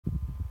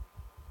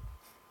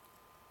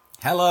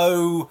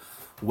Hello,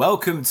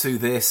 welcome to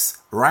this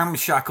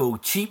ramshackle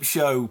cheap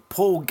show,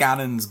 Paul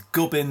Gannon's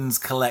Gubbins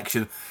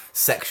collection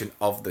section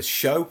of the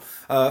show.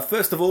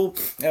 First of all,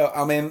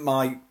 I'm in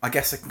my, I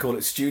guess I can call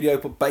it studio,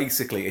 but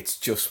basically it's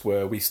just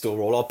where we store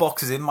all our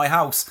boxes in my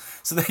house.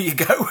 So there you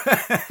go.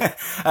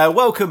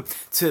 Welcome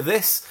to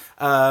this.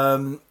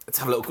 Let's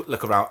have a little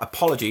look around.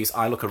 Apologies,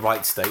 I look a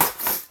right state.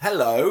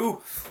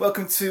 Hello,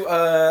 welcome to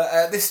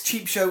this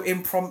cheap show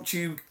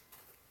impromptu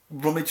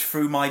rummage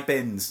through my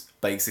bins,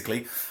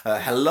 basically.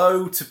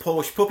 Hello to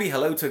Porsche Puppy,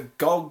 hello to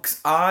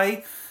Gog's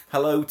Eye,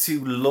 hello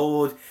to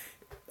Lord...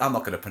 I'm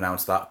not going to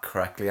pronounce that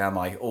correctly, am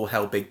I? All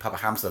hell Big Papa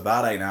Hamster,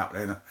 that ain't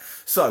happening.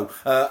 So,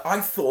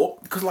 I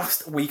thought, because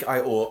last week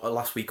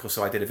or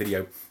so I did a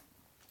video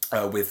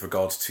with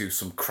regards to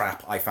some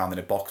crap I found in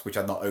a box which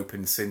I'd not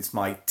opened since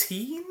my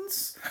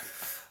teens.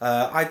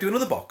 I'd do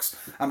another box,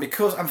 and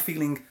because I'm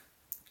feeling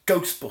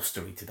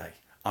Ghostbustery today,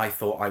 I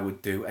thought I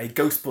would do a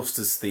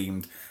Ghostbusters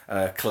themed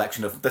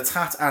collection of the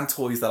tat and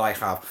toys that I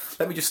have.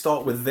 Let me just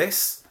start with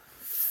this.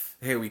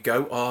 Here we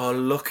go. Oh,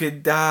 look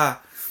at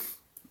that.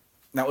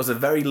 That was a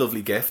very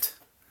lovely gift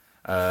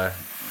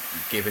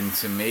given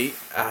to me.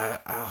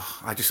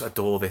 I just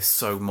adore this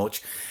so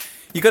much.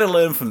 You've got to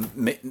learn from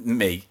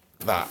me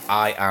that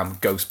I am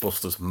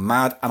Ghostbusters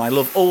mad, and I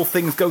love all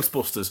things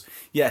Ghostbusters.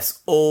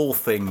 Yes, all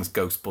things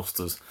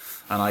Ghostbusters.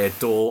 And I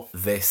adore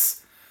this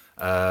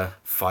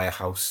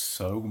firehouse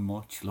so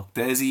much. Look,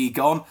 there's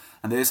Egon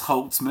and there's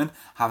Holtzman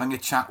having a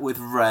chat with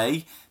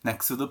Ray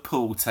next to the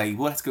pool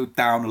table. Let's go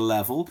down a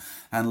level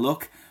and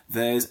look,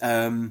 there's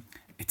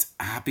it's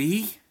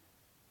Abby.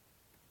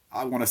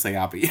 I want to say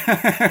Abby.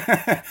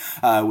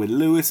 With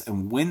Lewis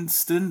and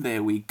Winston,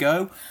 there we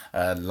go.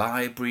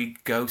 Library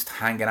ghost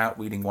hanging out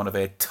reading one of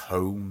their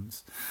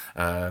tomes.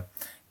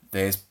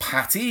 There's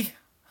Patty.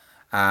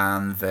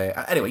 And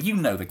there, anyway, you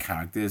know the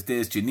characters.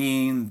 There's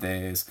Janine,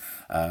 there's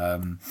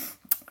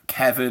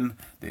Kevin,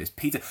 there's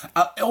Peter.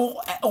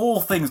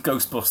 All things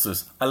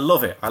Ghostbusters. I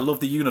love it. I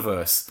love the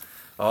universe.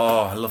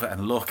 Oh, I love it.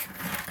 And look.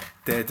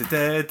 Ecto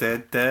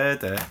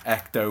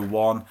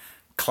 1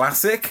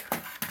 Classic.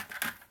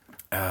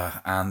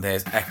 And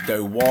there's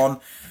Ecto 1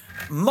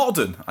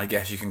 Modern, I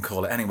guess you can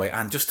call it. Anyway,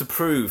 and just to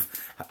prove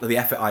the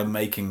effort I'm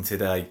making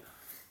today,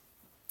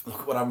 look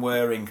at what I'm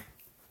wearing.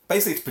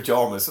 Basically, it's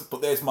pyjamas,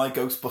 but there's my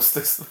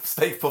Ghostbusters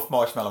Stay Puft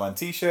Marshmallow Man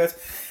t-shirt.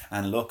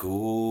 And look,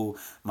 ooh,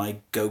 my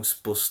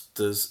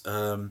Ghostbusters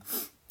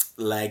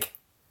leg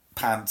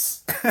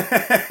pants.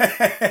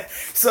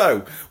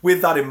 So,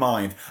 with that in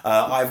mind,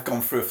 I've gone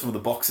through some of the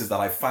boxes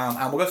that I've found,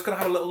 and we're just going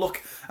to have a little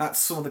look at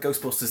some of the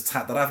Ghostbusters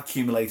tat that I've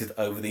accumulated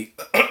over the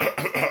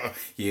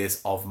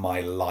years of my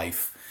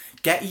life.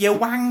 Get your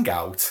wang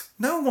out.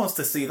 No one wants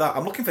to see that.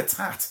 I'm looking for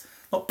tat,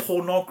 not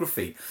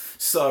pornography.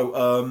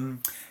 So,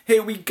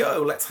 here we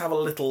go. Let's have a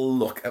little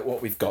look at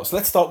what we've got. So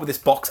let's start with this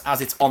box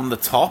as it's on the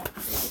top.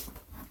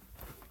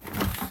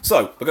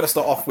 So we're going to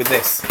start off with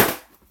this.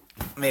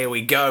 There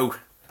we go.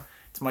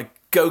 It's my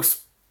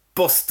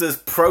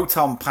Ghostbusters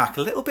Proton Pack.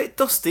 A little bit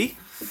dusty.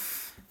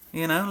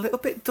 You know, a little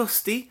bit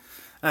dusty.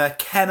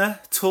 Kenner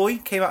toy.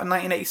 Came out in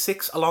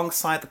 1986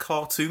 alongside the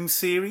cartoon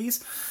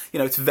series. You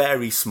know, it's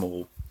very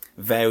small.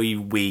 Very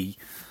wee.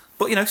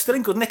 But, you know, still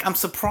in good nick. I'm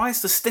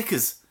surprised the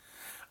stickers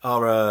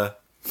are...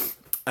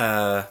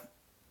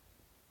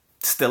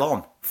 still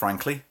on,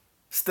 frankly.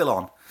 Still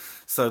on.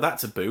 So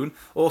that's a boon.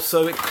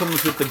 Also, it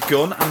comes with the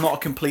gun. I'm not a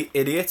complete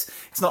idiot.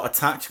 It's not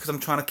attached because I'm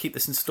trying to keep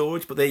this in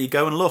storage. But there you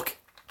go, and look.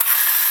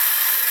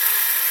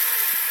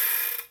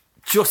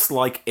 Just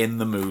like in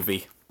the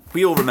movie.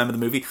 We all remember the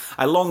movie.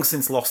 I long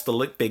since lost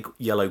the big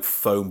yellow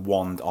foam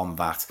wand on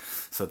that.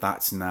 So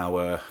that's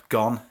now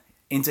gone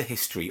into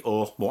history.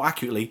 Or, more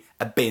accurately,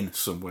 a bin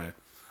somewhere.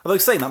 Although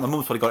saying that, my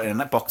mum's probably got it in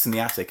that box in the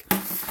attic.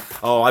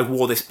 Oh, I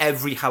wore this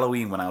every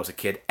Halloween when I was a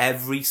kid.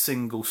 Every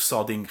single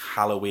sodding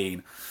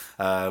Halloween.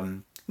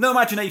 No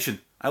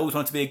imagination. I always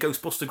wanted to be a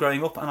Ghostbuster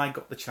growing up, and I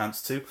got the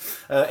chance to.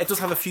 It does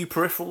have a few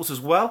peripherals as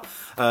well.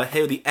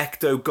 Here are the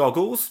Ecto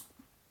goggles.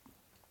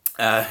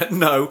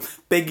 No,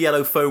 big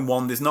yellow foam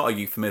wand is not a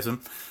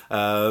euphemism.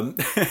 But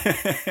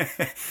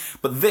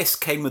this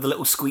came with a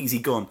little squeezy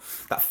gun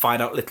that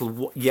fired out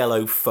little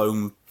yellow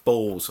foam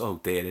balls.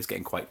 Oh dear, it's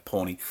getting quite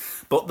porny.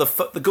 But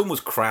the gun was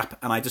crap,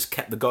 and I just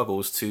kept the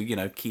goggles to, you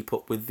know, keep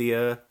up with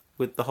the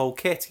whole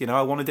kit. You know,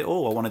 I wanted it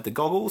all. I wanted the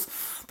goggles,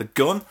 the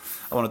gun,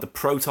 I wanted the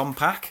proton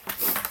pack,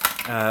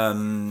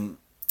 and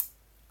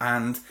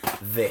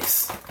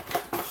this.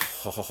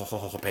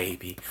 Oh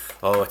baby,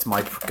 oh, it's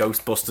my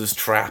Ghostbusters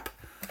trap.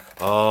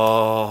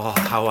 Oh,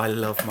 how I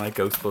love my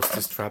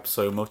Ghostbusters trap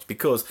so much,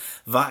 because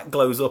that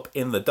glows up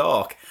in the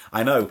dark.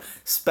 I know,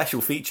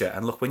 special feature.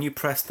 And look, when you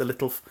press the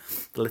little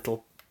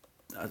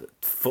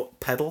foot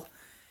pedal,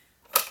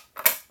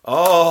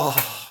 oh,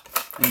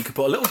 and you can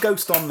put a little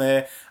ghost on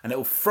there, and it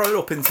will throw it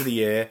up into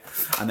the air,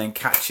 and then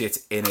catch it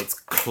in its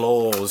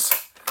claws.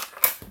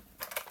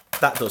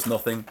 That does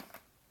nothing.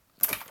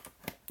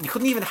 You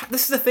couldn't even...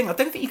 This is the thing. I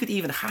don't think you could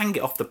even hang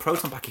it off the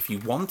proton pack if you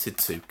wanted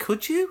to.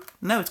 Could you?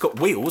 No, it's got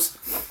wheels.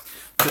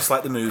 Just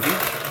like the movie.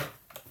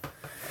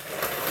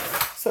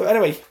 So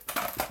anyway,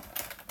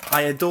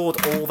 I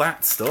adored all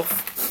that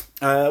stuff.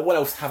 What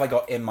else have I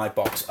got in my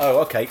box? Oh,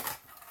 okay.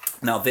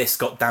 Now this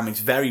got damaged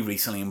very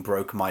recently and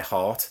broke my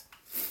heart.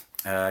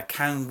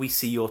 Can we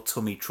see your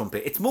tummy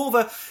trumpet? It's more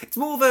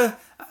of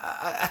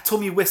a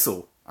tummy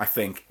whistle, I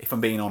think, if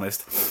I'm being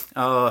honest.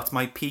 Oh, it's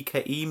my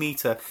PKE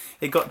meter.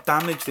 It got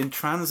damaged in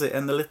transit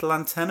and the little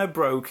antenna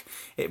broke.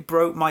 It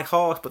broke my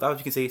heart, but as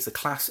you can see, it's a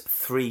class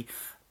 3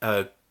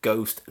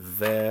 Ghost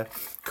there.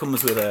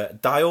 Comes with a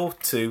dial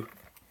to,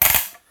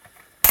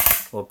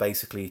 well,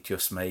 basically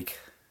just make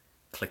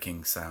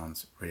clicking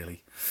sounds,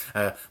 really.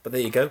 But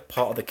there you go,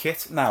 part of the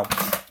kit. Now,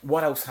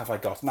 what else have I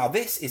got? Now,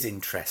 this is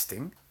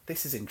interesting.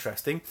 This is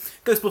interesting.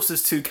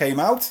 Ghostbusters 2 came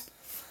out.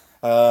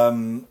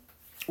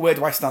 Where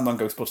do I stand on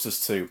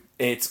Ghostbusters 2?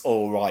 It's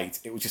alright.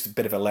 It was just a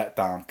bit of a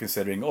letdown,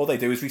 considering all they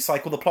do is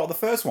recycle the plot of the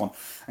first one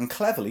and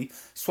cleverly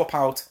swap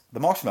out the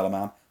Marshmallow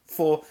Man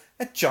for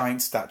a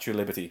giant Statue of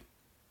Liberty.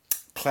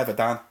 Clever,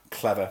 Dan.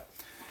 Clever.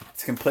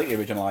 It's a completely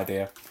original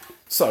idea.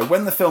 So,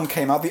 when the film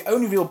came out, the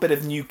only real bit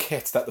of new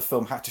kit that the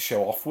film had to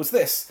show off was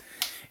this.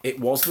 It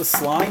was the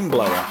slime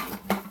blower.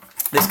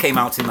 This came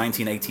out in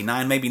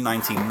 1989, maybe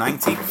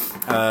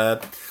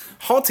 1990.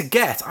 Hard to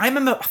get. I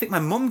think my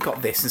mum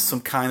got this in some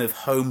kind of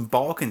home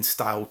bargain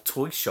style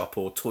toy shop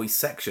or toy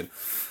section.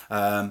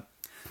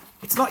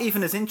 It's not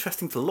even as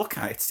interesting to look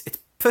at. It's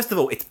first of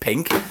all, it's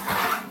pink,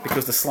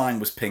 because the slime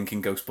was pink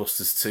in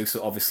Ghostbusters 2,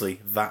 so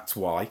obviously that's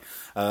why.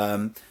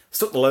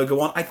 Stuck the logo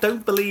on. I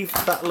don't believe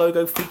that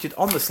logo featured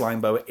on the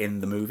slime blower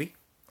in the movie.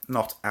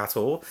 Not at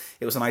all.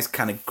 It was a nice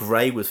kind of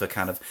grey with a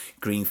kind of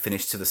green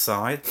finish to the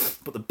side.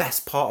 But the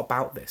best part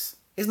about this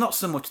is not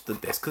so much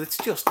this, because it's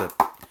just a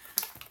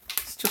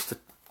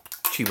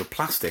tube of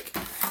plastic.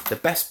 The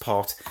best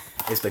part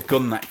is the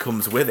gun that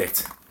comes with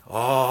it.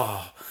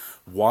 Oh,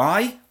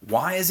 why?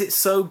 Why is it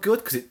so good?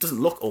 Because it doesn't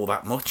look all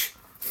that much.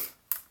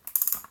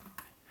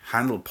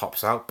 Handle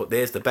pops out, but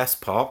there's the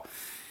best part.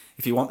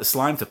 If you want the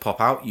slime to pop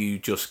out, you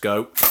just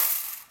go,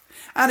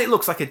 and it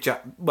looks like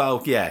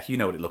well, yeah, you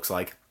know what it looks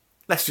like.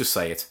 Let's just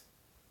say it.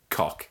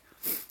 Cock.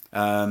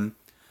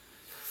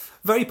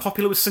 Very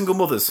popular with single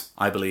mothers,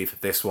 I believe,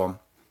 this one.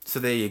 So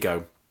there you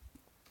go.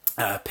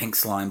 Pink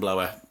slime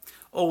blower.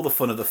 All the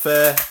fun of the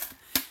fair.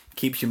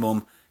 Keeps your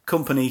mum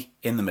company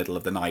in the middle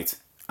of the night.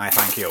 I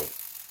thank you.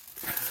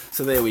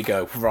 So there we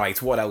go.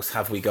 Right, what else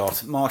have we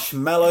got?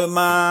 Marshmallow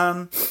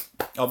Man.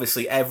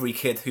 Obviously, every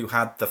kid who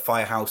had the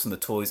firehouse and the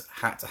toys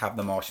had to have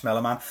the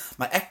Marshmallow Man.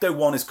 My Ecto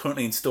 1 is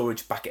currently in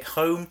storage back at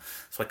home,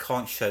 so I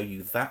can't show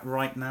you that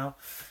right now.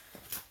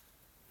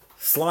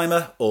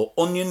 Slimer, or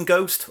Onion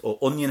Ghost, or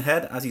Onion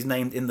Head, as he's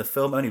named in the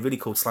film, only really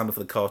called Slimer for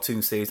the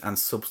cartoon series and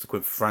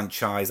subsequent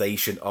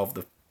franchisation of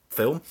the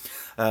film.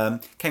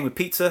 Came with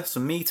pizza,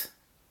 some meat,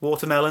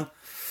 watermelon.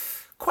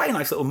 Quite a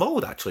nice little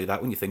mould, actually,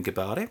 that, when you think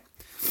about it.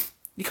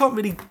 You can't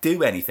really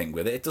do anything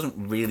with it. It doesn't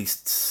really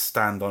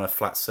stand on a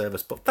flat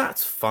surface, but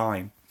that's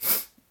fine.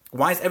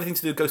 Why is everything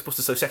to do with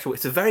Ghostbusters so sexual?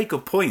 It's a very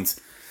good point.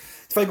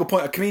 It's a very good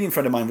point. A comedian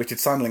friend of mine, Richard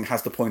Sandling,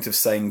 has the point of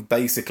saying,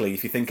 basically,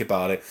 if you think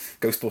about it,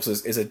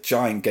 Ghostbusters is a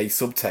giant gay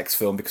subtext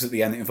film because at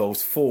the end it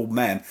involves 4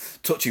 men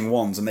touching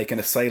wands and making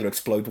a sailor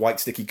explode white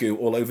sticky goo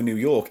all over New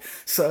York.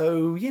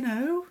 So, you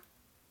know,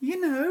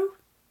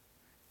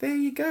 there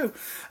you go.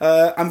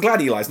 I'm glad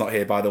Eli's not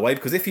here, by the way,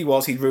 because if he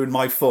was, he'd ruin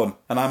my fun.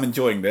 And I'm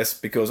enjoying this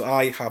because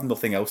I have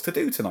nothing else to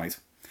do tonight.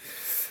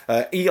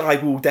 Eli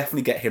will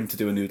definitely get him to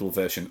do a Noodle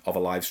version of a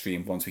live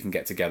stream once we can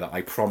get together.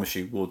 I promise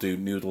you, we'll do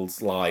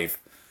Noodles live,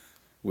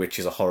 which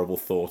is a horrible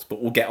thought, but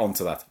we'll get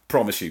onto that.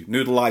 Promise you.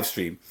 Noodle live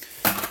stream.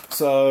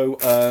 So,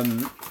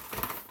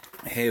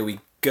 here we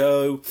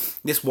go.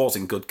 This was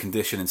in good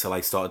condition until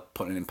I started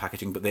putting it in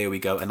packaging, but there we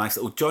go. A nice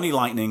little Johnny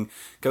Lightning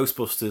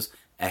Ghostbusters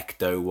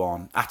Ecto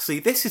 1. Actually,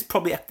 this is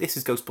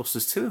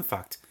Ghostbusters 2, in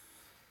fact.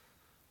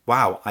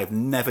 Wow, I've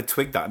never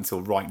twigged that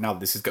until right now.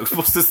 This is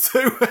Ghostbusters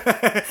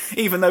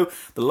 2. Even though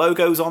the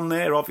logo's on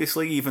there,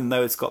 obviously, even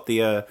though it's got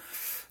the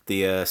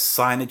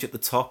signage at the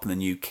top and the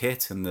new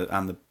kit and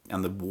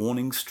the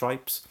warning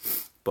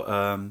stripes.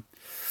 But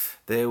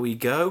there we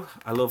go.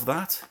 I love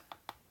that.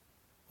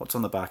 What's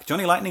on the back?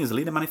 Johnny Lightning is the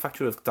leader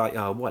manufacturer of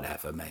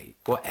whatever, mate.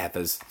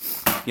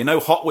 Whatevers. You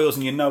know Hot Wheels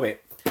and you know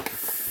it.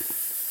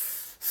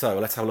 So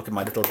let's have a look at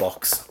my little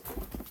box.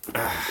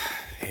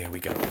 Here we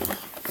go.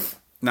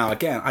 Now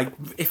again,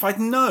 if I'd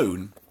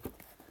known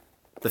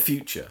the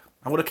future,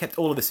 I would have kept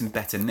all of this in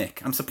better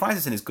nick. I'm surprised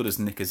it's in as good as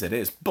nick as it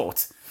is,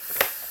 but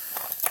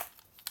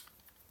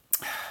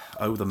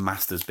oh, the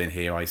master's been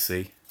here, I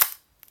see.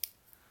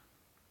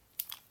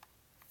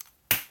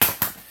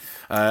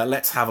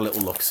 Let's have a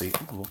little look. See,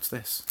 ooh, what's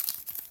this?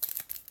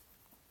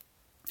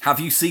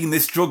 Have you seen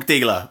this drug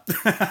dealer?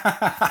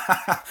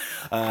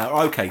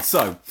 Okay,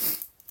 so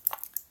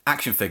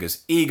action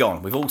figures.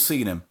 Egon, we've all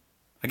seen him.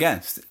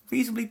 Again,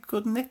 reasonably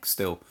good nick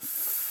still.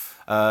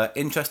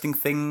 Interesting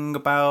thing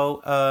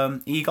about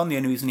Egon, the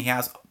only reason he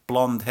has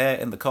blonde hair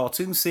in the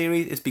cartoon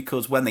series is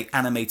because when they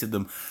animated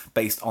them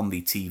based on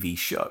the TV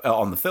show,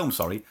 on the film,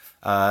 sorry,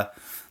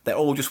 they're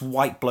all just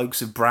white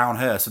blokes with brown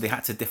hair, so they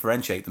had to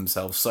differentiate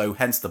themselves. So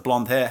hence the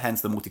blonde hair,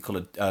 hence the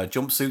multicoloured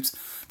jumpsuits,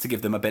 to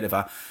give them a bit of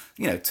a,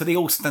 so they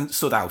all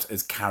stood out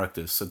as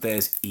characters. So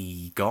there's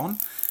Egon,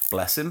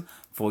 bless him,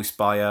 voiced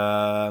by,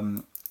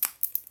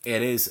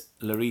 it is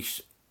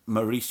Maurice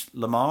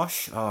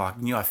LaMarche. Oh, I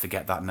knew I'd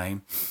forget that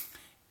name.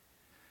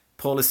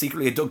 Paul is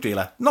secretly a drug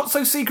dealer. Not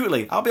so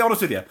secretly, I'll be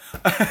honest with you.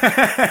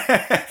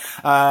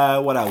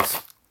 What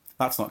else?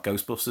 That's not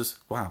Ghostbusters.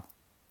 Wow.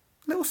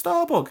 Little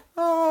Starbug.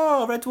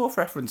 Oh, Red Dwarf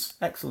reference.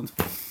 Excellent.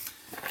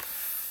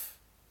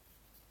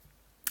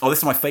 Oh, this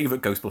is my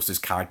favourite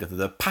Ghostbusters character.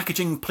 The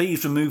packaging,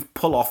 please remove,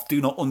 pull off,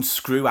 do not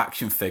unscrew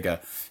action figure.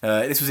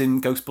 This was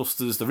in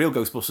Ghostbusters, the real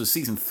Ghostbusters,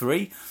 season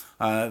 3.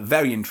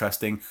 Very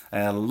interesting.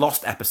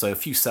 Lost episode, a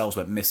few cells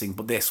went missing,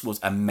 but this was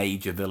a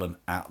major villain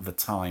at the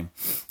time.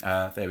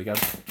 There we go.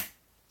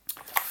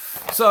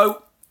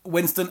 So,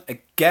 Winston,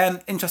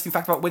 again, interesting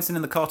fact about Winston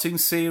in the cartoon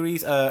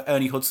series.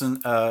 Ernie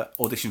Hudson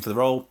auditioned for the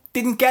role.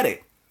 Didn't get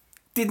it.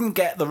 Didn't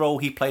get the role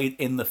he played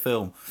in the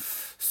film.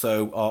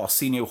 So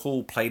Arsenio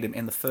Hall played him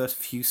in the first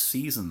few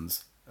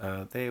seasons.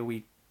 There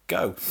we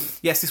go.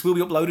 Yes, this will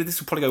be uploaded. This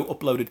will probably go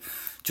uploaded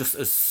just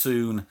as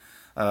soon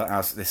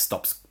as this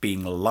stops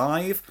being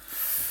live.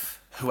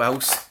 Who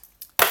else?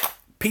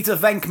 Peter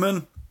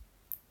Venkman.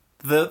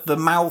 The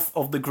mouth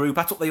of the group.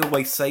 That's what they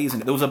always say,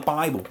 isn't it? There was a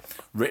Bible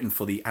written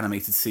for the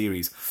animated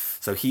series.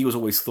 So he was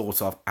always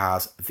thought of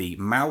as the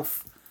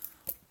mouth.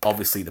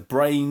 Obviously the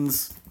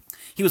brains.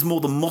 He was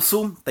more the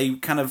muscle. They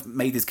kind of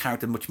made his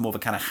character much more of a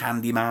kind of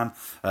handyman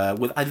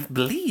with, I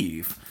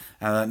believe,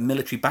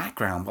 military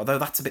background. Although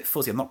that's a bit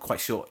fuzzy. I'm not quite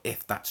sure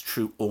if that's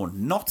true or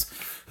not.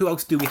 Who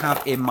else do we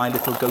have in my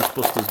little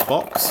Ghostbusters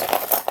box?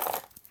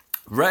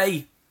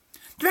 Ray.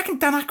 Do you reckon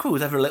Dan Aykroyd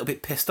was ever a little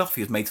bit pissed off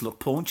he was made to look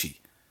paunchy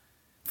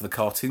for the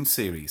cartoon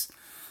series?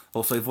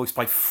 Also voiced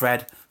by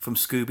Fred from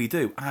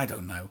Scooby-Doo. I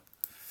don't know.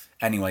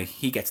 Anyway,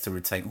 he gets to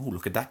retain... Oh,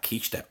 look at that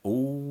quiche there.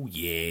 Oh,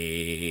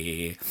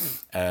 yeah.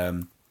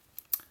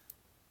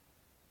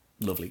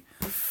 Lovely.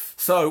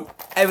 So,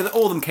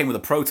 all of them came with a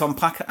proton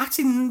pack.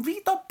 Actually,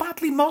 not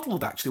badly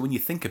modelled, actually, when you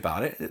think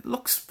about it. It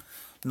looks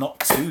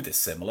not too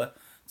dissimilar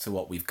to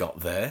what we've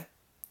got there.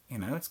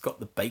 It's got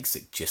the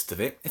basic gist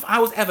of it. If I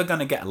was ever going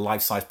to get a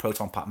life-size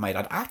proton pack made,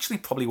 I'd actually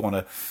probably want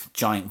a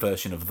giant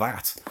version of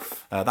that.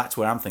 That's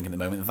where I'm thinking at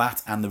the moment.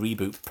 That and the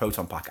Reboot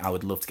proton pack I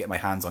would love to get my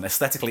hands on.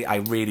 Aesthetically, I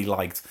really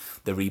liked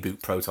the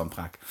Reboot proton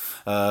pack.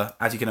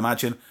 As you can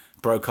imagine,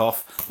 broke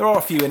off. There are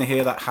a few in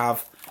here that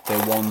have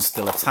their wands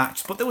still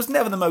attached, but there was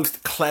never the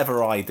most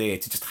clever idea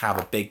to just have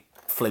a big,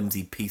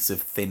 flimsy piece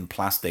of thin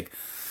plastic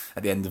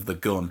at the end of the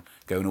gun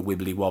going a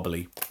wibbly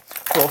wobbly.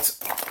 But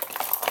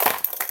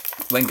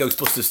when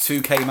Ghostbusters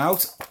 2 came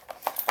out,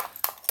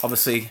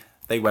 obviously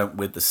they went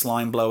with the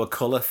slime blower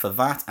colour for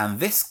that, and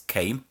this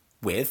came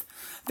with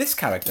this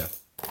character,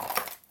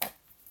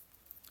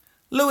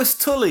 Louis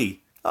Tully.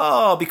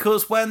 Oh,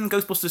 because when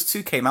Ghostbusters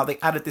 2 came out, they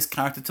added this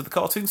character to the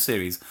cartoon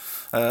series.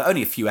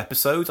 Only a few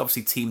episodes,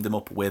 obviously teamed them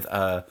up with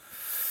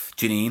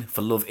Janine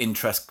for love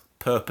interest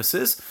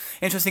purposes.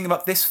 Interesting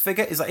about this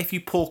figure is that if you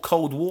pour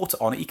cold water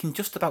on it, you can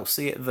just about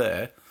see it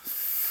there.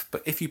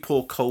 But if you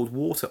pour cold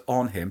water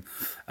on him,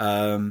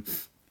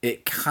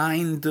 it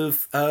kind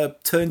of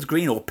turns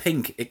green or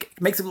pink. It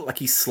makes it look like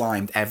he's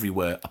slimed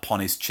everywhere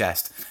upon his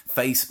chest.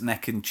 Face,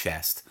 neck and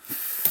chest.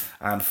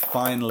 And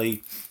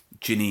finally,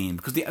 Janine.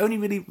 Because they only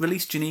really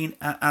released Janine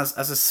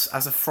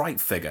as a fright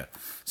figure.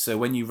 So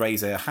when you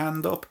raise her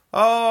hand up,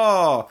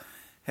 oh,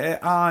 her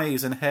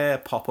eyes and hair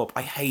pop up.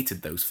 I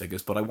hated those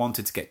figures, but I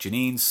wanted to get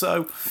Janine.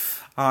 So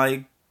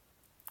what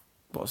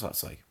does that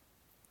say?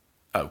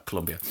 Oh,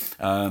 Columbia.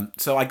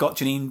 So I got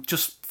Janine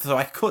just so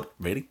I could,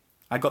 really.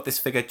 I got this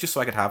figure just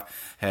so I could have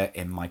her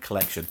in my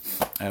collection.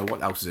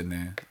 What else is in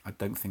there? I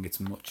don't think it's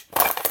much.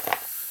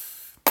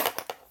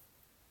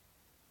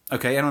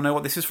 Okay, anyone know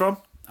what this is from?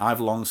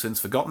 I've long since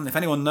forgotten. If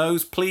anyone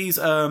knows, please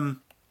don't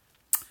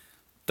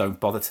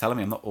bother telling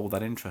me. I'm not all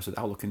that interested.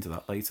 I'll look into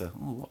that later.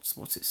 Oh,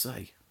 what's it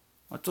say?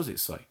 What does it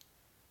say?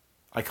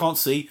 I can't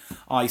see.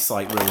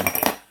 Eyesight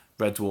ruined.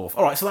 Red Dwarf.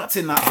 All right, so that's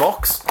in that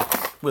box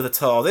with a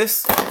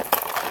TARDIS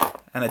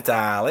and a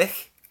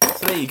Dalek.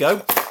 So there you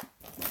go.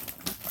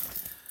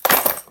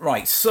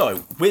 Right,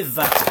 so with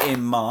that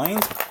in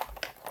mind,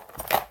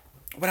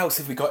 what else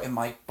have we got in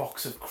my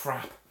box of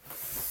crap?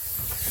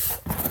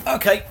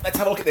 Okay, let's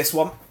have a look at this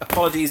one.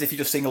 Apologies if you're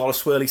just seeing a lot of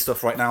swirly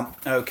stuff right now.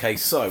 Okay,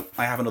 so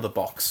I have another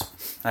box.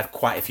 I have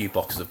quite a few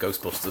boxes of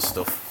Ghostbusters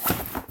stuff.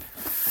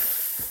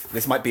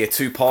 This might be a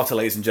two-parter,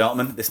 ladies and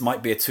gentlemen. This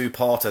might be a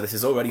two-parter. This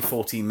is already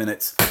 14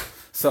 minutes.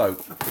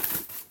 So,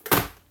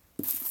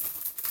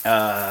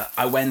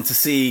 I went to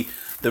see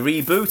the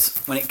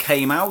Reboot when it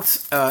came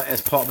out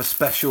as part of a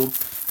special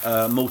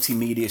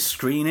multimedia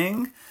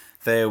screening.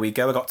 There we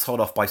go. I got told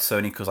off by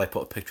Sony because I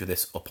put a picture of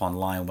this up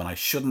online when I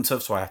shouldn't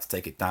have, so I had to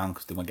take it down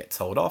because they won't get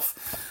told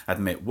off.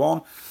 Admit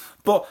one.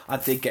 But I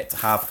did get to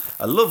have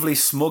a lovely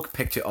smug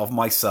picture of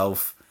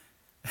myself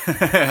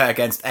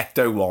against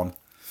Ecto-1.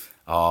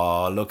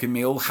 Oh, look at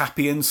me all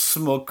happy and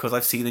smug because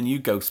I've seen the new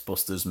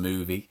Ghostbusters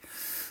movie.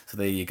 So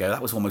there you go.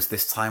 That was almost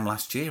this time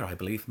last year, I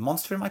believe.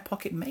 Monster in my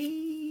pocket,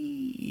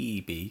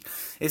 maybe.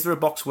 Is there a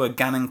box where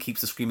Gannon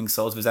keeps the screaming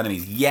souls of his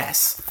enemies?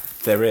 Yes,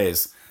 there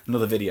is.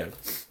 Another video.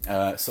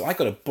 So I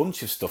got a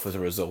bunch of stuff as a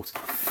result.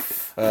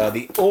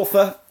 The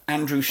author,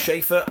 Andrew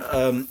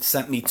Schaefer,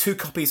 sent me 2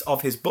 copies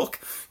of his book,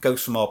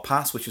 Ghosts from Our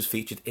Past, which was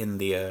featured in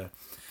the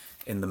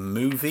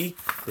movie.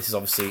 This is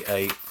obviously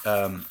a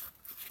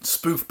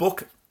spoof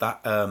book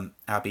that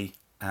Abby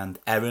and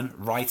Erin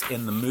write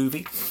in the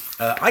movie.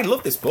 I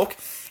love this book.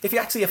 If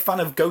you're actually a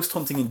fan of ghost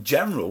hunting in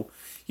general,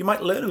 you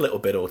might learn a little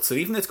bit or two,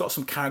 even though it's got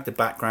some character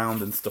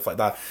background and stuff like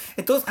that.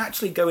 It does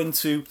actually go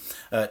into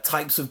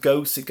types of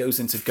ghosts. It goes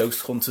into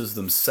ghost hunters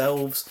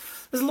themselves.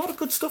 There's a lot of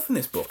good stuff in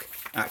this book,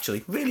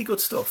 actually. Really good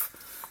stuff.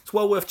 It's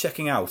well worth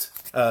checking out.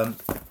 So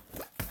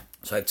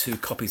I had 2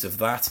 copies of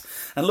that.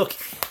 And look,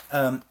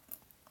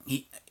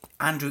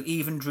 Andrew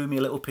even drew me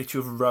a little picture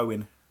of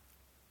Rowan.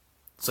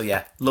 So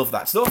yeah, love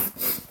that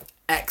stuff.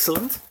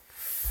 Excellent.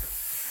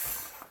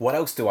 What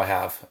else do I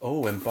have?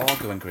 Oh,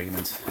 embargo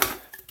agreement.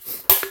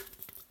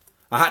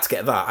 I had to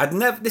get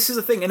that. This is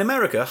a thing in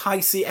America. High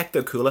C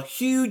Ecto Cooler,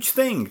 huge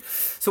thing.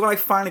 So when I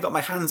finally got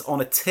my hands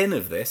on a tin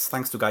of this,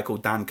 thanks to a guy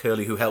called Dan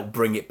Curley who helped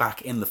bring it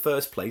back in the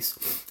first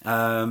place.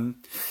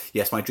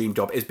 Yes, my dream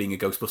job is being a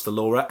Ghostbuster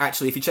Laura.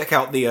 Actually, if you check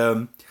out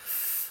the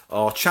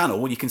our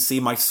channel, you can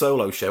see my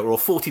solo show, or a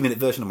 40-minute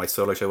version of my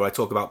solo show, where I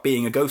talk about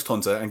being a ghost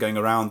hunter and going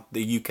around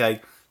the UK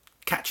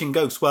catching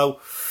ghosts. Well,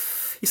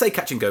 you say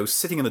catching ghosts,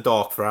 sitting in the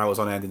dark for hours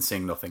on end and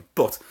seeing nothing.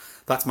 But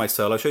that's my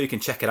solo show. You can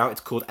check it out.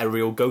 It's called A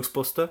Real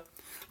Ghostbuster.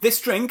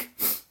 This drink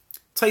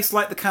tastes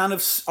like the kind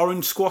of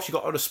orange squash you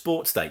got on a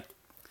sports day.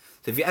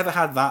 So if you ever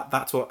had that,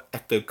 that's what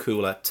Ecto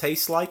Cooler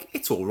tastes like.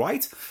 It's all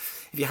right.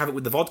 If you have it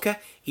with the vodka,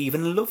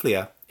 even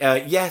lovelier.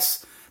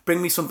 Yes,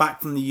 bring me some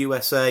back from the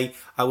USA.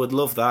 I would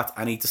love that.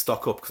 I need to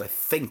stock up because I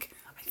think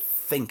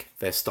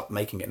they've stopped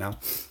making it now.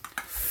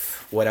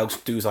 What else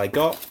do's I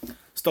got?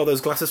 Stole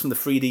those glasses from the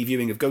 3D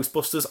viewing of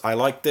Ghostbusters. I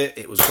liked it.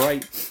 It was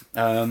great.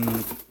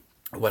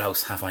 What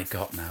else have I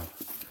got now?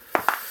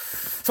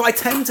 So I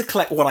tend to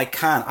collect what I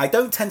can. I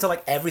don't tend to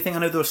like everything. I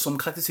know there are some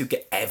collectors who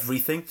get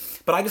everything,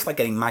 but I just like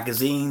getting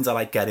magazines. I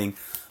like getting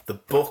the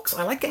books.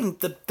 I like getting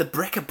the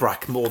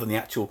bric-a-brac more than the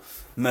actual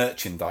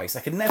merchandise. I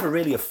could never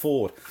really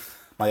afford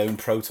my own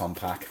proton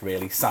pack,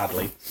 really,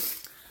 sadly.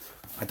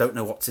 I don't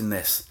know what's in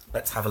this.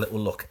 Let's have a little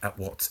look at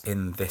what's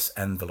in this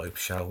envelope,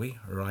 shall we?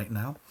 Right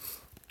now.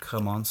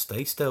 Come on,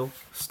 stay still.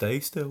 Stay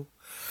still.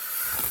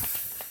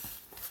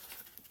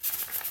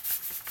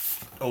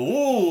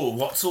 Oh,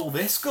 what's all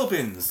this,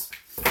 Gubbins?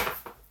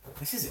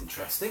 This is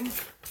interesting.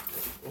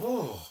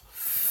 Oh.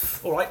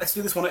 All right, let's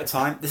do this one at a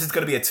time. This is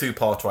going to be a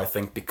 2-parter, I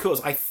think,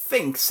 because I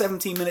think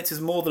 17 minutes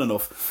is more than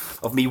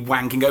enough of me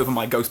wanking over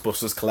my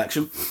Ghostbusters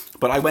collection.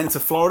 But I went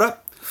to Florida,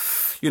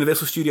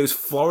 Universal Studios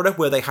Florida,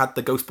 where they had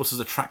the Ghostbusters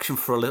attraction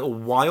for a little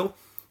while.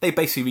 They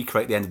basically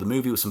recreate the end of the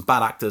movie with some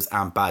bad actors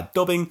and bad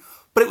dubbing,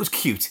 but it was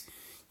cute.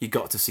 You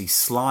got to see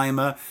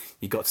Slimer.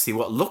 You got to see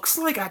what looks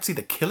like actually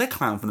the Killer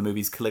Clown from the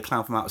movie's Killer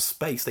Clown from Outer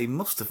Space. They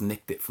must have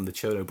nicked it from the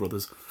Chodo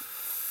brothers.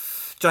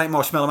 Giant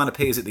Marshmallow Man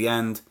appears at the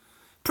end.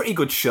 Pretty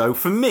good show.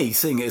 For me,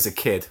 seeing it as a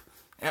kid,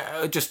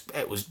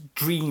 it was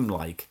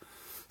dreamlike.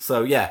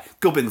 So yeah,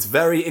 Gubbins,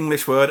 very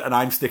English word, and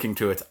I'm sticking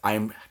to it.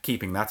 I'm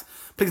keeping that.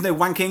 Please no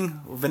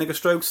wanking or vinegar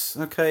strokes.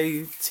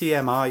 Okay,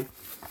 TMI.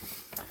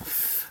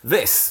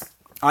 This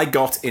I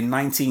got in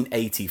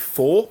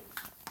 1984.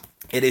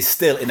 It is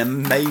still in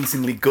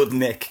amazingly good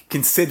nick,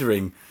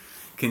 considering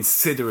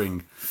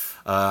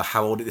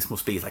how old this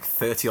must be. It's like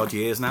 30 odd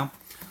years now.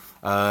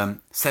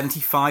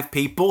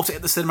 75p. Bought it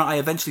at the cinema I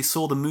eventually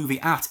saw the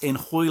movie at in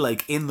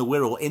Hoylake in the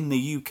Wirral in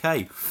the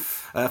UK.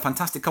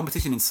 Fantastic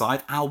competition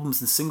inside, albums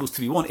and singles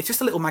to be won. It's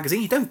just a little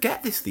magazine. You don't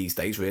get this these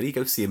days, really. You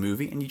go see a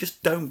movie and you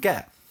just don't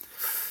get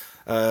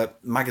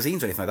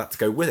magazines or anything like that to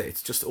go with it.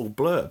 It's just all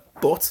blur.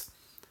 But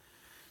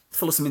it's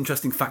full of some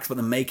interesting facts about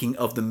the making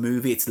of the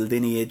movie, its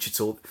lineage,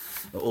 it's all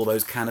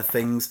those kind of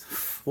things.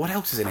 What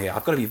else is in here?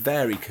 I've got to be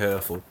very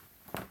careful.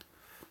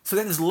 So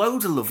then there's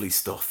loads of lovely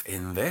stuff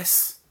in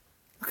this.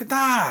 Look at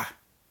that.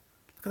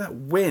 Look at that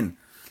win.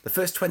 The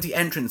first 20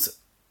 entrants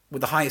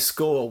with the highest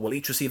score will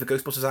each receive a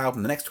Ghostbusters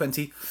album. The next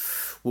 20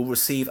 will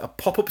receive a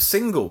pop-up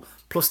single,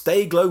 plus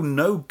Dayglow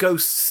No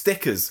Ghost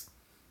stickers.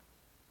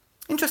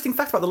 Interesting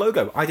fact about the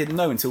logo I didn't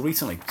know until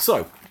recently.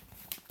 So,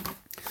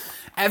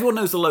 everyone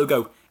knows the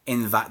logo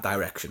in that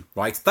direction,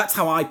 right? That's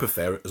how I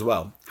prefer it as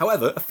well.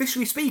 However,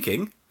 officially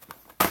speaking,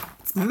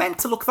 it's meant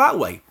to look that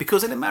way,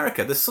 because in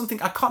America, there's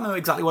something, I can't remember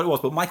exactly what it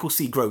was, but Michael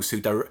C. Gross,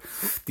 who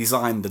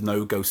designed the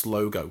No Ghost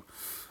logo,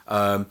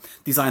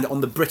 designed it on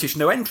the British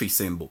no entry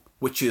symbol,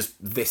 which is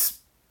this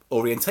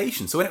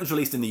orientation. So when it was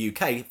released in the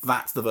UK,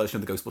 that's the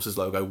version of the Ghostbusters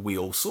logo we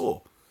all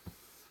saw.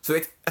 So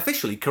it's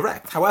officially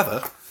correct.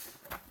 However,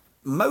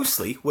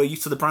 mostly we're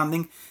used to the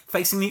branding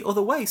facing the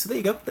other way. So there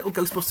you go, little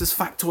Ghostbusters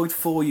factoid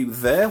for you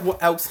there.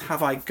 What else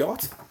have I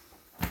got?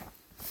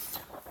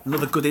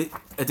 Another good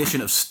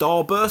edition of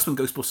Starburst when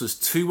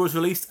Ghostbusters 2 was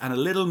released, and a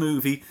little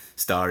movie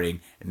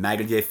starring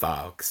Michael J.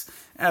 Fox.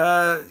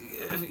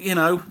 You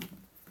know,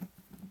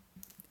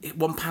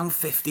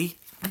 £1.50.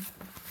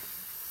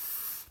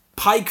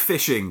 Pike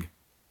fishing.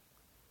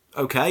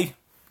 Okay.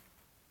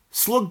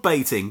 Slug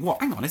baiting. What?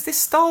 Hang on, is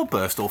this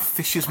Starburst or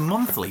Fishers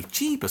Monthly?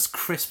 Jeebus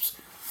crisps.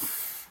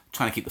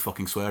 Trying to keep the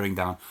fucking swearing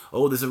down.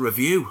 Oh, there's a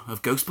review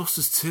of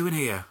Ghostbusters 2 in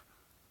here.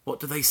 What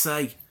do they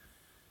say?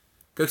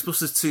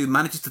 Ghostbusters 2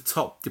 manages to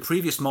top the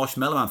previous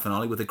Marshmallow Man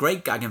finale with a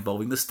great gag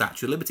involving the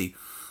Statue of Liberty.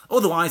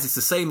 Otherwise, it's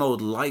the same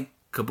old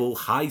likeable,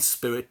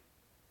 high-spirit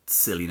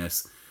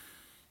silliness,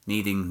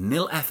 needing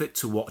nil effort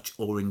to watch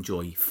or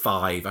enjoy.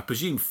 5. I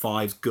presume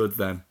 5's good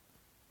then.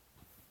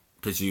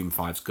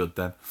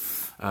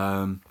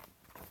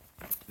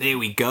 There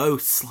we go.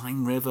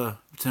 Slime River.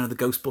 Return of the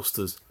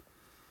Ghostbusters.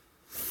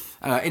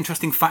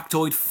 Interesting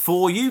factoid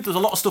for you. There's a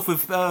lot of stuff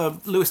with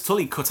Lewis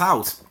Tully cut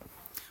out,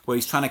 where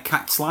he's trying to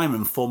catch Slimer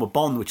and form a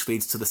bond, which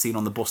leads to the scene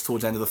on the bus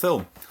towards the end of the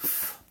film.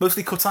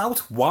 Mostly cut out.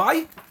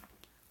 Why?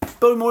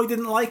 Bill Murray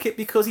didn't like it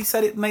because he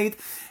said it made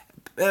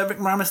Rick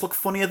Moranis look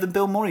funnier than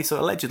Bill Murray. So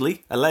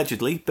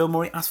allegedly, Bill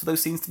Murray asked for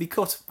those scenes to be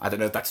cut. I don't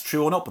know if that's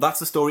true or not, but that's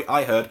the story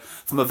I heard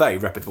from a very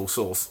reputable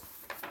source.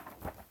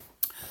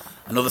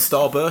 Another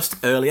Starburst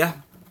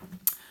earlier.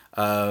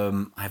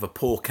 I have a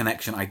poor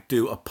connection. I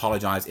do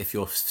apologise if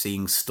you're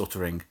seeing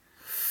stuttering.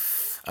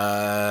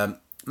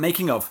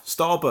 Making of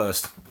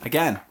Starburst.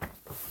 Again,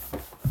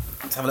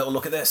 let's have a little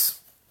look at this.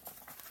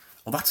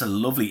 Oh, that's a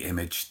lovely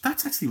image.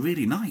 That's actually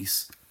really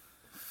nice.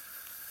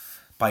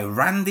 By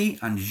Randy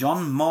and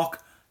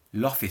Jean-Marc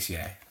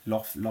Lofficier.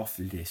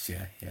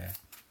 Lofficier, yeah.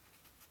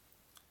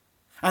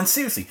 And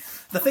seriously,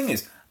 the thing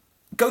is,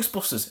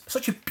 Ghostbusters,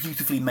 such a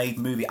beautifully made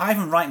movie.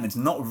 Ivan Reitman's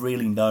not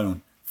really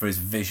known for his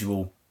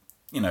visual,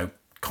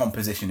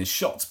 composition, his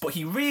shots, but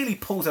he really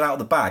pulls it out of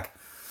the bag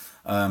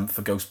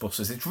for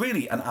Ghostbusters. It's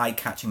really an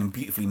eye-catching and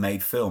beautifully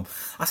made film.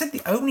 I think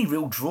the only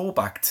real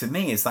drawback to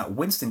me is that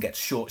Winston gets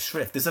short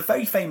shrift. There's a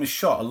very famous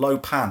shot, a low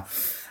pan,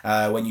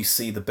 when you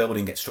see the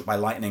building get struck by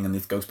lightning and the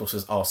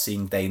Ghostbusters are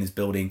seeing Dana's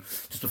building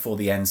just before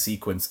the end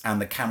sequence, and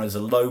the camera's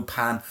a low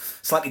pan,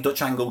 slightly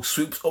Dutch angle,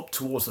 swoops up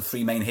towards the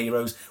three main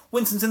heroes.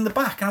 Winston's in the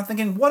back, and I'm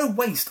thinking, what a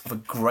waste of a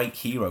great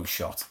hero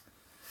shot.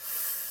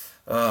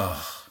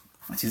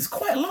 Actually, there's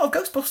quite a lot of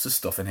Ghostbusters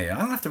stuff in here. I'm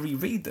going to have to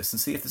reread this and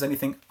see if there's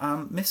anything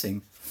I'm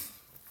missing.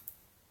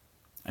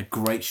 A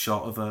great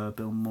shot of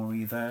Bill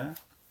Murray there.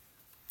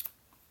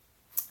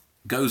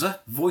 Gozer,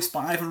 voiced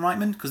by Ivan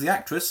Reitman, because the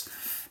actress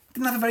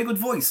didn't have a very good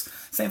voice.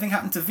 Same thing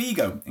happened to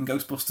Vigo in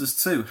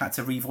Ghostbusters 2. Had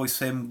to revoice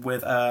him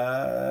with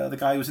the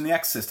guy who was in The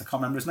Exorcist. I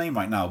can't remember his name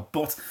right now.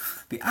 But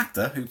the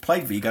actor who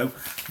played Vigo,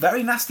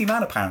 very nasty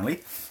man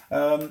apparently.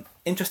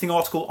 Interesting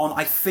article on,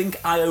 I think,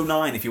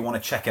 IO9 if you want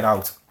to check it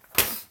out.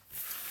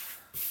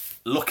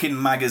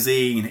 Looking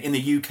Magazine. In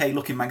the UK,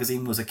 Looking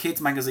Magazine was a kids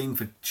magazine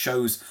for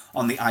shows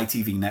on the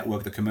ITV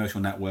network, the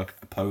commercial network,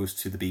 opposed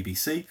to the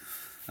BBC.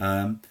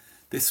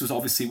 This was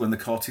obviously when the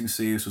cartoon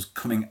series was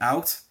coming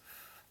out.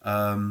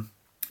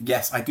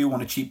 Yes, I do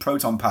want a cheap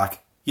proton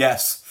pack.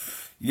 Yes,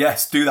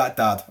 do that,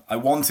 Dad. I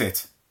want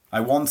it. I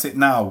want it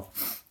now.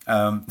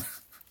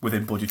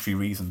 Within budgetary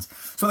reasons.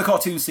 So when the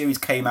cartoon series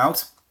came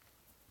out,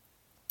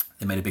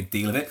 they made a big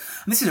deal of it.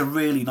 And this is a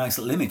really nice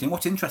little image. And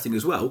what's interesting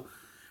as well,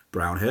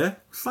 brown hair,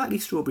 slightly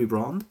strawberry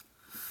blonde.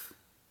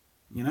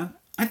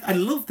 I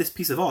love this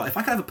piece of art. If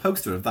I could have a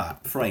poster of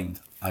that framed,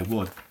 I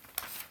would.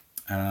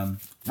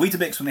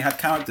 Weetabix when they had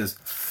characters.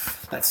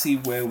 Let's see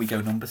where we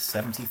go. Number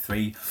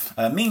 73.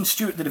 Me and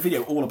Stuart did a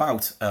video all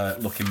about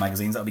Looking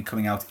magazines. That'll be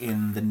coming out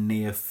in the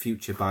near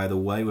future, by the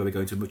way, where we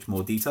go into much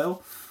more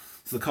detail.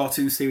 So the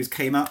cartoon series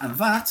came out, and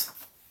that's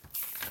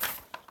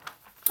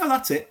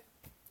it.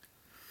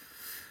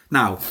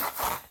 Now,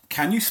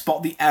 can you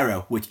spot the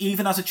error, which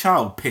even as a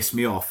child pissed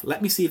me off?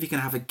 Let me see if you can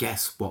have a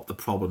guess what the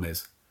problem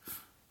is.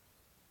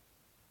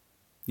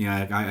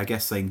 Yeah, I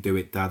guess saying, do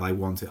it, Dad, I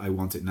want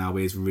it now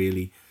is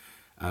really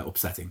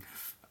upsetting.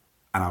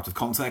 And out of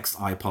context,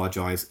 I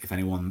apologise if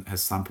anyone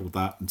has sampled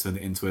that and turned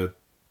it into a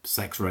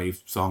sex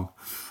rave song.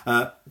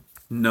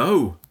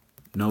 No,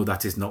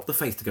 that is not the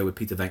face to go with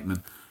Peter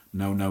Venkman.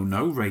 No,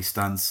 Ray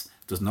Stantz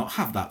does not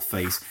have that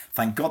face.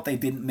 Thank God they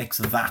didn't mix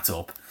that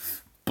up.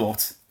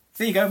 But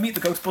there you go, meet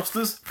the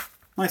Ghostbusters.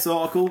 Nice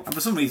article. And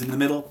for some reason in the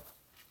middle,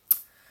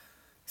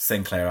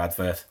 Sinclair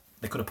advert.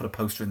 They could have put a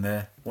poster in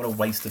there. What a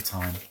waste of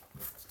time.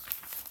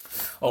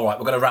 All right,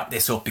 we're going to wrap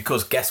this up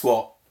because guess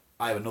what?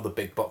 I have another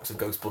big box of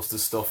Ghostbusters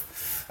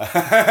stuff.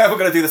 We're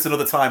going to do this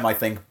another time, I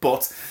think.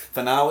 But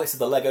for now, this is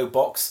the Lego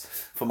box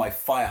for my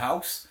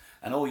firehouse.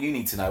 And all you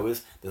need to know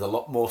is there's a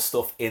lot more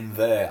stuff in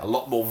there. A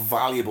lot more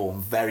valuable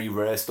and very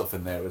rare stuff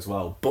in there as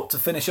well. But to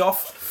finish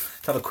off,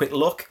 let's have a quick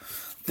look.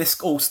 This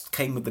all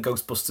came with the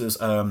Ghostbusters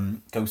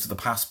Ghost of the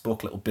Past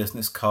book, little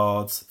business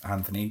cards,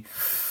 Anthony.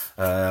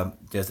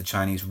 There's the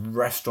Chinese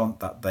restaurant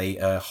that they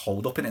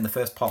hold up in the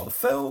first part of the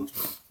film.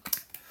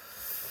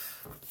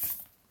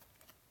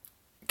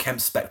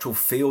 Kemp's Spectral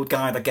Field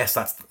Guide. I guess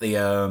that's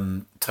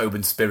the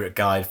Tobin Spirit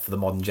Guide for the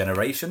modern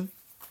generation.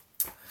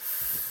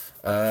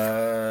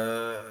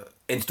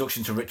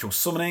 Introduction to Ritual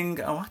Summoning.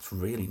 Oh, that's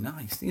really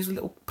nice. These are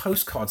little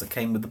postcards that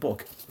came with the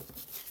book.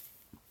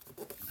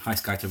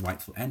 Heist Guide to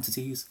Rightful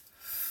Entities.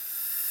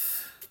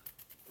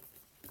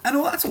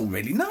 And that's all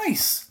really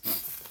nice.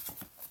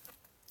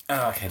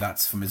 Okay,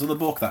 that's from his other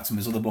book, that's from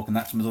his other book, and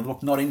that's from his other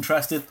book. Not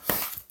interested.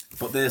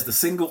 But there's the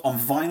single on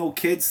vinyl,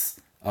 kids.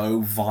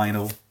 Oh,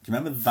 vinyl. Do you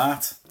remember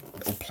that?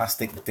 Little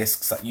plastic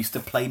discs that used to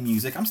play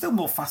music. I'm still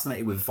more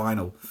fascinated with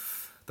vinyl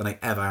than I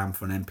ever am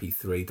for an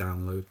MP3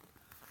 download.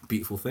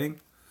 Beautiful thing.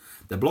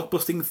 The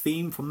blockbusting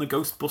theme from the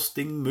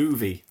Ghostbusting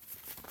movie.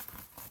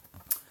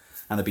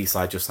 And the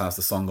B-side just has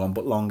the song on,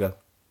 but longer.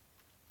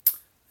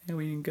 Here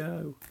we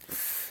go.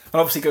 And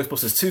obviously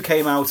Ghostbusters 2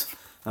 came out,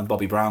 and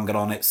Bobby Brown got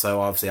on it,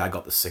 so obviously I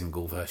got the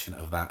single version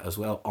of that as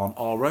well on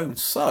our own.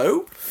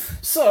 So,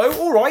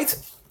 all right.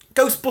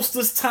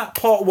 Ghostbusters Tap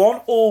Part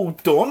 1, all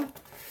done.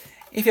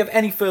 If you have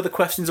any further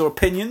questions or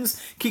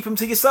opinions, keep them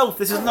to yourself.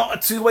 This is not a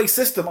two-way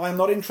system. I am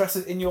not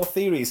interested in your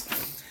theories.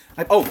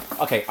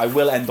 Okay, I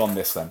will end on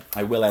this then.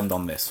 I will end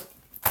on this.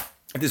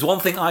 If there's one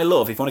thing I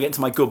love, if you want to get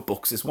into my good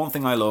books, there's one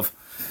thing I love,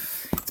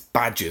 it's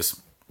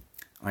badges.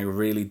 I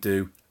really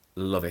do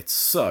love it.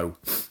 So,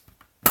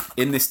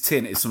 in this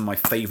tin is some of my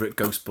favourite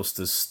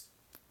Ghostbusters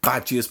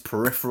badges,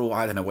 peripheral,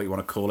 I don't know what you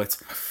want to call it.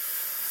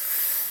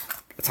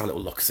 Let's have a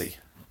little look-see.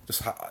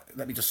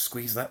 Let me just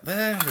squeeze that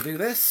there. We'll do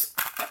this.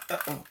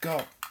 Oh,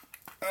 God.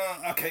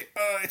 Okay,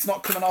 it's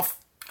not coming off.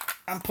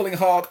 I'm pulling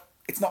hard.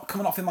 It's not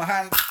coming off in my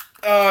hand.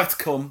 Oh, it's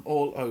come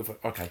all over.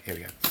 Okay, here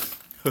we go.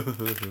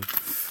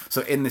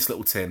 So in this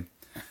little tin,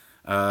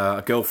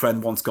 a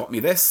girlfriend once got me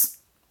this.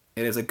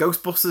 It is a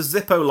Ghostbusters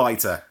Zippo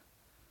lighter.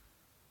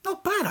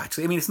 Not bad,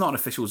 actually. I mean, it's not an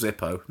official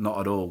Zippo, not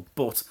at all.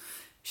 But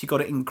she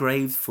got it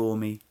engraved for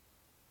me.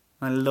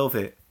 I love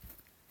it.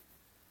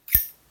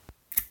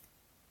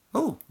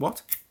 Oh,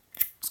 what?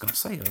 I was going to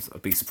say,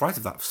 I'd be surprised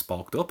if that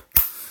sparked up.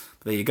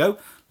 But there you go,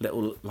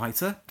 little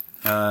lighter.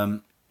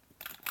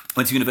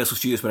 Went to Universal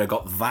Studios where I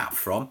got that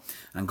from,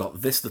 and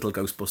got this little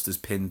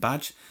Ghostbusters pin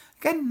badge.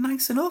 Again,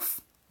 nice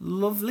enough,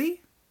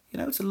 lovely. You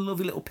know, it's a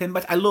lovely little pin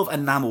badge. I love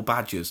enamel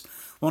badges.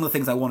 One of the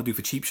things I want to do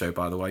for CheapShow,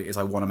 by the way, is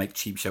I want to make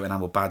CheapShow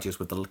enamel badges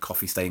with the little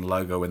coffee stain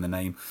logo in the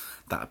name.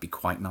 That would be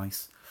quite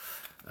nice.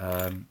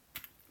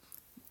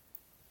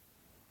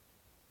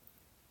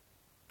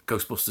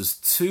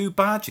 Ghostbusters 2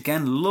 badge,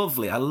 again,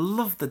 lovely. I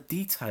love the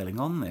detailing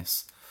on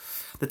this.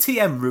 The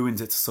TM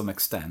ruins it to some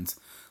extent,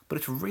 but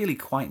it's really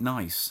quite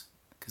nice.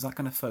 Is that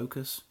going to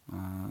focus?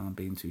 I'm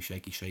being too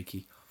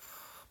shaky.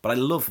 But I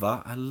love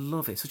that. I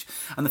love it.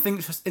 And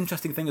the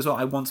interesting thing as well,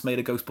 I once made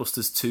a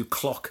Ghostbusters 2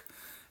 clock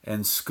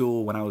in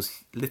school when I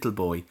was a little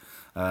boy.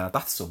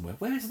 That's somewhere.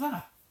 Where is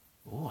that?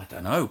 Oh, I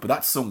don't know. But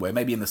that's somewhere.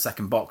 Maybe in the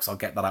second box. I'll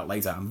get that out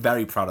later. I'm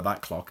very proud of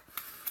that clock.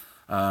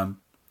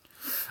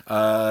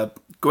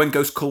 When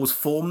Ghost Corps was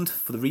formed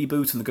for the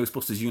reboot and the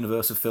Ghostbusters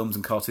universe of films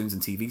and cartoons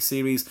and TV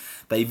series,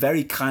 they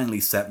very kindly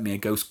sent me a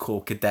Ghost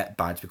Corps cadet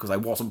badge because I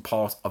wasn't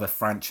part of a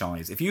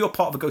franchise. If you're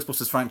part of a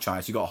Ghostbusters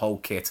franchise, you got a whole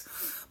kit.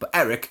 But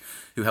Eric,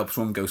 who helps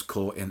run Ghost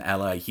Corps in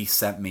LA, he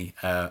sent me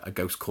a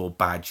Ghost Corps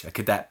badge, a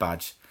cadet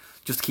badge,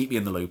 just to keep me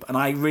in the loop. And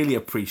I really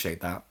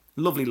appreciate that.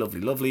 Lovely,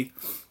 lovely, lovely.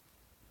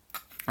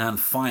 And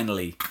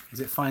finally, is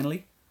it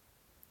finally?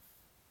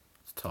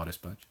 It's a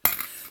TARDIS badge.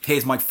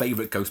 Here's my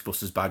favourite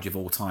Ghostbusters badge of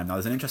all time. Now,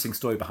 there's an interesting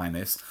story behind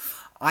this.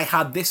 I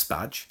had this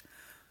badge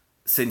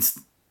since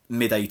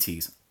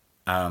mid-80s.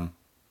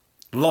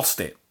 Lost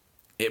it.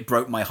 It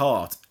broke my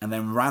heart. And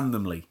then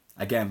randomly,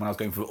 again, when I was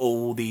going through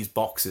all these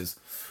boxes,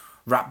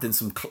 wrapped in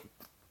some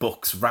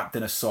books, wrapped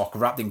in a sock,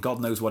 wrapped in God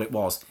knows what it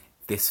was,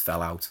 this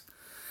fell out.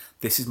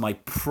 This is my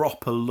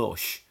proper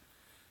lush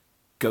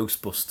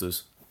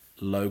Ghostbusters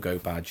logo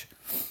badge.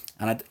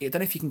 And I don't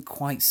know if you can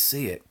quite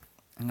see it.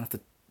 I'm going to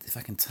have to, if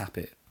I can tap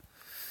it.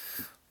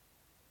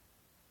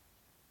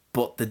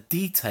 But the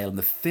detail and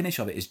the finish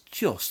of it is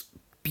just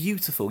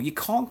beautiful. You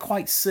can't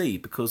quite see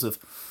because of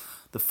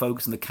the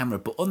focus on the camera,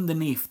 but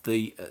underneath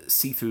the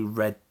see-through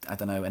red, I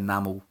don't know,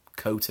 enamel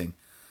coating,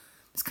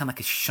 it's kind of like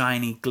a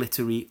shiny,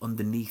 glittery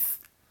underneath.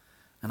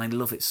 And I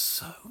love it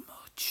so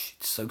much.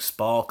 It's so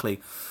sparkly.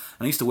 And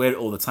I used to wear it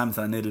all the time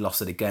until I nearly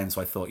lost it again.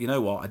 So I thought, you know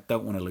what? I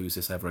don't want to lose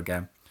this ever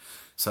again.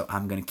 So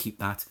I'm going to keep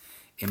that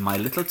in my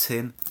little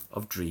tin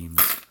of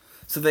dreams.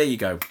 So there you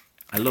go.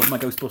 I love my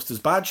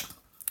Ghostbusters badge.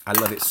 I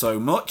love it so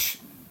much.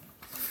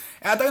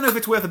 I don't know if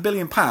it's worth £1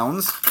 billion.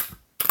 I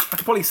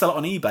could probably sell it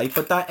on eBay,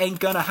 but that ain't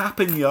going to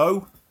happen,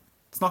 yo.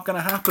 It's not going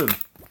to happen.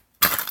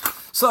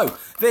 So,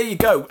 there you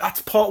go.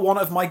 That's part 1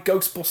 of my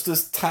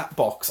Ghostbusters tap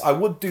box. I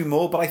would do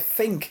more, but I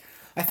think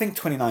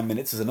 29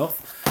 minutes is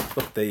enough.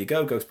 Look, there you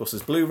go.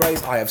 Ghostbusters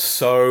Blu-rays. I have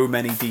so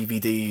many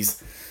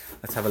DVDs.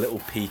 Let's have a little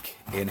peek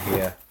in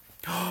here.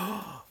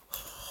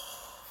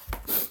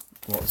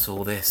 What's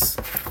all this?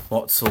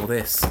 What's all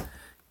this?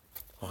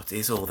 What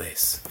is all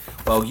this?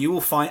 Well, you will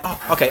find... Oh,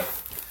 okay.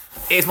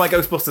 Here's my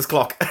Ghostbusters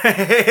clock.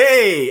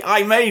 Hey,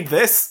 I made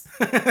this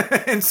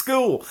in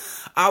school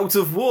out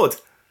of wood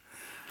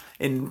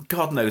in,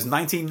 God knows,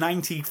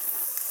 1993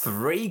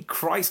 3,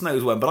 Christ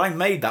knows when, but I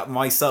made that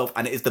myself,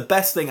 and it is the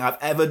best thing I've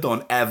ever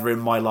done ever in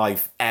my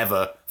life,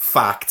 ever.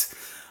 Fact.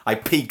 I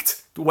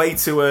peaked way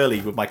too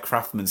early with my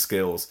craftsman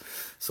skills,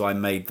 so I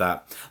made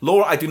that.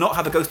 Laura, I do not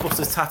have a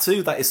Ghostbusters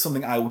tattoo. That is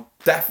something I will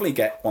definitely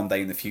get one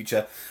day in the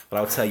future, but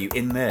I'll tell you,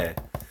 in there,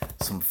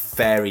 some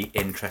very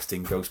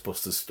interesting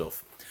Ghostbusters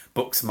stuff.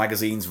 Books,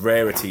 magazines,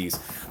 rarities.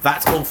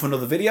 That's all for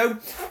another video.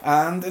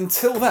 And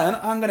until then,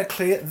 I'm going to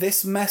clear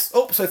this mess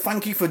up. So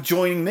thank you for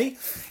joining me.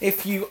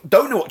 If you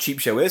don't know what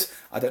CheapShow is,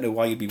 I don't know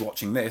why you'd be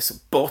watching this,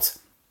 but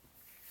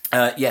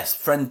yes,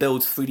 friend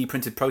builds 3D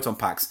printed proton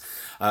packs.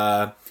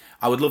 I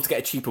would love to get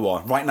a cheaper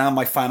one. Right now,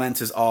 my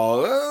finances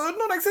are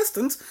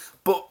non-existent,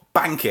 but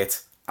bank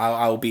it.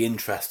 I'll be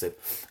interested.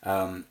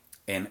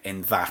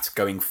 In that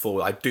going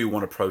forward. I do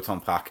want a proton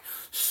pack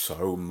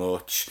so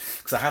much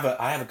because I have a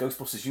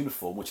Ghostbusters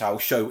uniform which I'll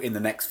show in the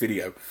next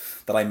video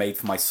that I made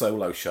for my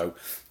solo show.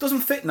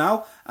 Doesn't fit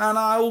now, and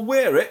I'll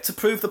wear it to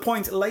prove the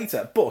point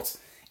later. But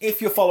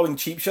if you're following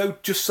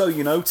CheapShow, just so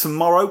you know,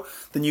 tomorrow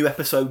the new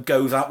episode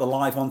goes out, the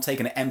live one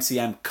taken at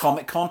MCM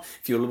Comic Con.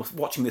 If you're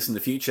watching this in the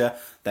future,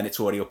 then it's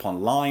already up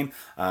online.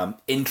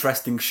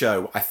 Interesting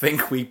show. I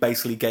think we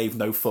basically gave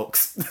no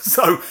fucks.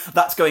 So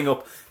that's going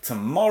up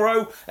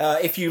tomorrow.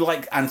 If you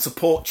like and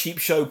support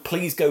CheapShow,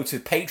 please go to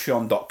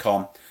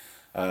patreon.com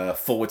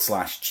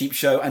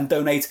 /CheapShow and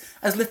donate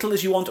as little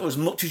as you want or as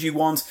much as you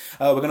want.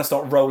 We're going to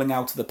start rolling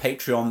out the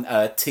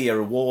Patreon tier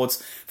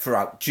rewards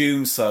throughout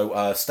June,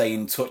 so stay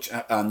in touch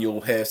and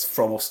you'll hear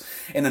from us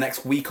in the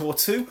next week or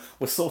two.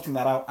 We're sorting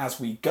that out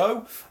as we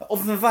go.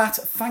 Other than that,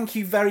 thank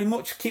you very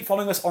much. Keep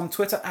following us on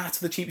Twitter at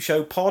the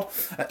CheapShow Pod.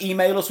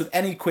 Email us with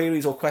any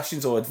queries or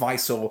questions or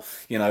advice, or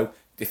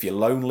if you're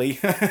lonely,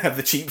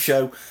 the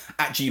CheapShow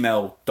at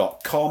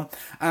gmail.com.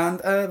 And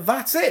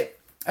that's it.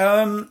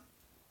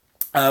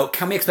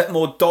 Can we expect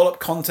more dollop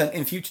content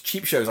in future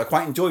Cheap Shows? I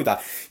quite enjoyed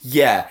that.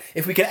 Yeah,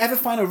 if we can ever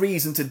find a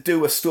reason to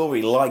do a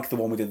story like the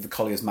one we did at the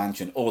Collier's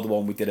Mansion or the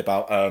one we did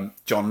about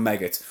John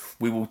Meggitt,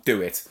 we will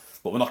do it.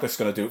 But we're not just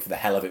going to do it for the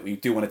hell of it. We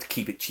do want to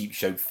keep it Cheap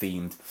Show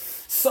themed.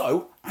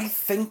 So, I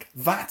think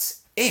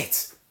that's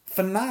it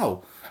for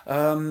now.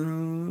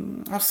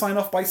 I'll sign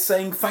off by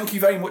saying thank you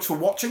very much for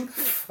watching.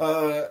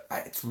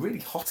 It's really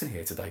hot in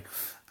here today,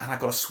 and I've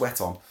got a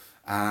sweat on,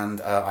 and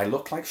I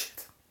look like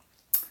shit.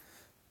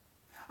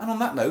 And on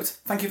that note,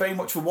 thank you very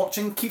much for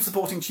watching. Keep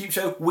supporting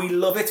CheapShow. We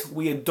love it.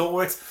 We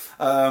adore it.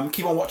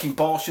 Keep on watching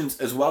Bartians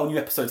as well. New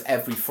episodes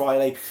every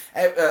Friday.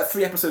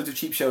 3 episodes of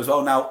CheapShow as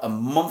well now a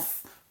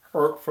month.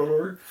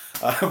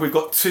 We've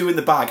got 2 in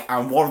the bag,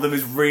 and one of them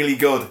is really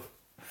good.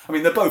 I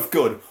mean, they're both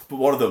good, but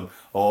one of them,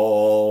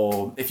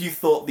 if you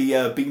thought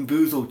the Bean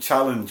Boozled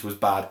challenge was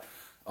bad,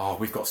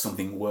 we've got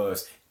something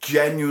worse.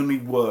 Genuinely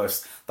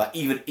worse. That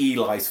even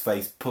Eli's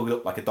face pulled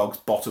up like a dog's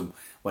bottom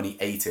when he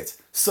ate it.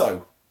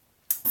 So,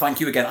 thank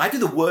you again. I do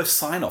the worst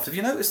sign-offs. Have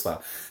you noticed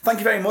that? Thank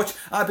you very much.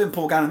 I've been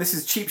Paul Gannon. This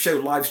is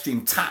CheapShow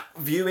livestream tap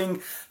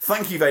viewing.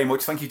 Thank you very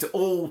much. Thank you to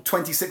all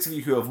 26 of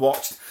you who have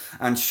watched,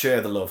 and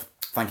share the love.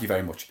 Thank you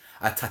very much.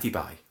 Tatty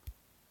bye.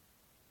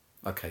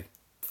 Okay,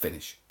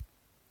 finish.